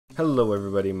Hello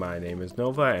everybody, my name is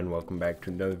Nova and welcome back to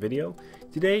another video.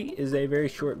 Today is a very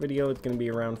short video. It's going to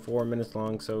be around 4 minutes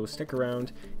long, so stick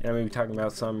around and I'm going to be talking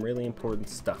about some really important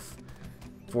stuff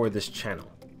for this channel.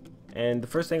 And the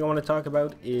first thing I want to talk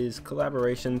about is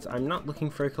collaborations. I'm not looking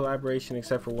for a collaboration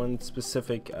except for one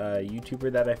specific YouTuber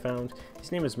that I found.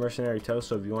 His name is Mercenary Toast,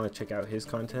 so if you want to check out his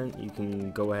content, you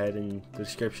can go ahead in the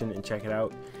description and check it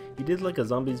out. He did like a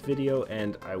zombies video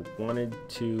and I wanted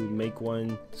to make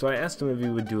one, so I asked him if he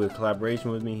would do a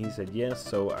collaboration with me. He said yes,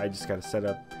 so I just got to set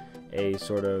up a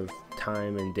sort of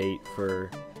time and date for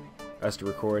us to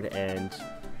record, and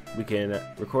we can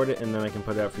record it and then I can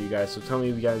put it out for you guys. So tell me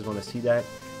if you guys want to see that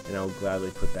and I'll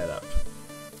gladly put that up.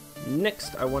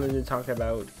 Next, I wanted to talk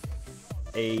about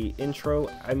a intro.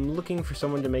 I'm looking for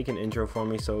someone to make an intro for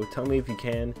me, so tell me if you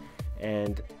can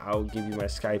and I'll give you my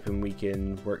Skype and we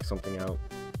can work something out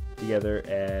together.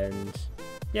 And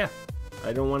yeah,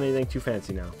 I don't want anything too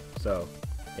fancy now, so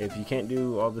if you can't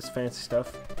do all this fancy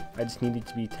stuff, I just need it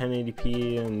to be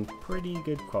 1080p and pretty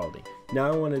good quality.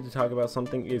 Now I wanted to talk about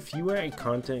something. If you are a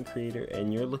content creator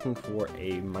and you're looking for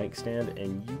a mic stand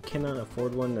and you cannot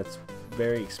afford one that's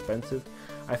very expensive,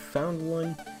 I found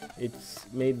one. It's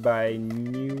made by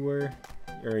Newer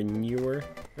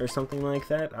or something like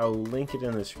that. I'll link it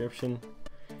in the description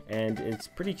and it's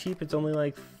pretty cheap. It's only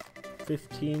like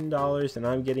 $15 and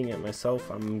I'm getting it myself.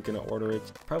 I'm gonna order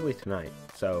it probably tonight,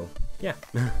 so yeah.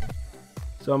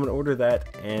 So I'm gonna order that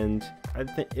and I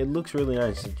think it looks really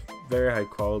nice. It's very high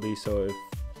quality, so if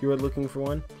you are looking for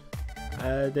one,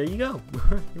 there you go.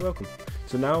 You're welcome.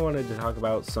 So now I wanted to talk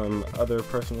about some other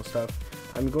personal stuff.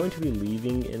 I'm going to be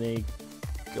leaving in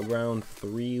around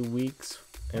 3 weeks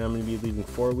and I'm going to be leaving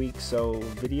 4 weeks, so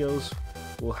videos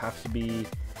will have to be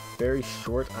very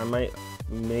short. I might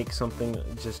make something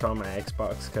just on my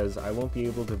Xbox because I won't be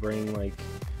able to bring like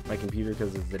my computer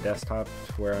because it's the desktop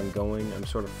to where I'm going. I'm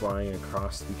sort of flying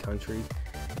across the country,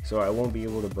 so I won't be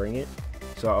able to bring it.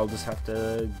 So I'll just have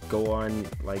to go on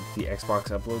like the Xbox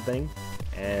upload thing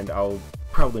and I'll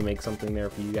probably make something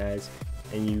there for you guys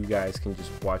and you guys can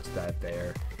just watch that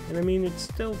there. And I mean, it's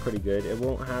still pretty good. It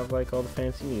won't have like all the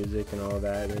fancy music and all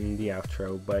that and the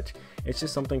outro, but it's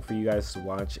just something for you guys to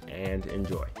watch and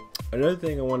enjoy. Another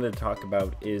thing I wanted to talk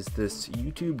about is this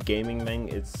YouTube gaming thing.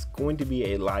 It's going to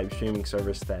be a live streaming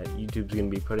service that YouTube's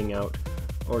going to be putting out,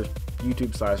 or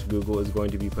YouTube/Google is going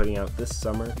to be putting out this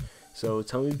summer. So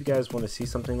tell me if you guys want to see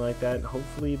something like that.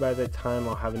 Hopefully by that time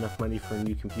I'll have enough money for a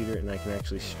new computer and I can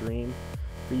actually stream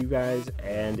for you guys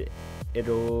and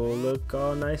it'll look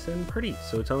all nice and pretty.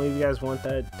 So tell me if you guys want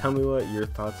that. Tell me what your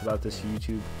thoughts about this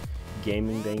YouTube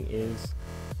gaming thing is.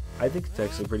 I think it's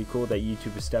actually pretty cool that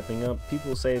YouTube is stepping up.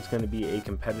 People say it's going to be a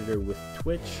competitor with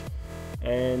Twitch,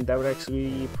 and that would actually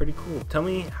be pretty cool. Tell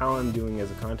me how I'm doing as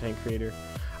a content creator.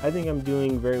 I think I'm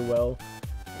doing very well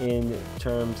in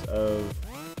terms of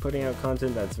putting out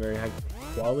content that's very high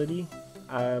quality.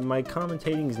 My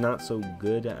commentating is not so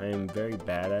good. I am very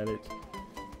bad at it.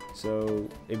 So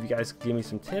if you guys give me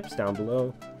some tips down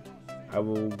below, I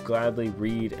will gladly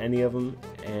read any of them.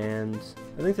 And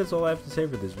I think that's all I have to say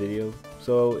for this video.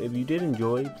 So if you did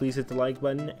enjoy, please hit the like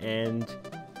button, and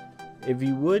if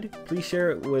you would, please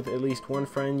share it with at least one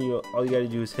friend. All you gotta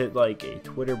do is hit like a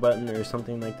Twitter button or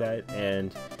something like that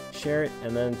and share it,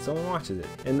 and then someone watches it.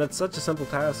 And that's such a simple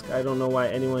task. I don't know why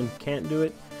anyone can't do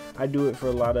it. I do it for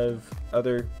a lot of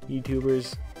other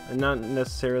YouTubers, and not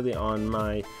necessarily on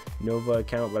my Nova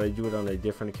account, but I do it on a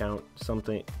different account,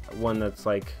 one that's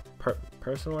like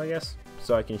personal, I guess,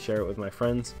 so I can share it with my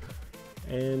friends.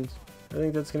 And I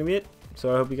think that's gonna be it.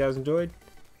 So I hope you guys enjoyed.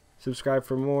 Subscribe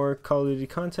for more Call of Duty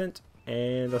content,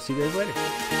 and I'll see you guys later.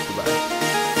 Goodbye.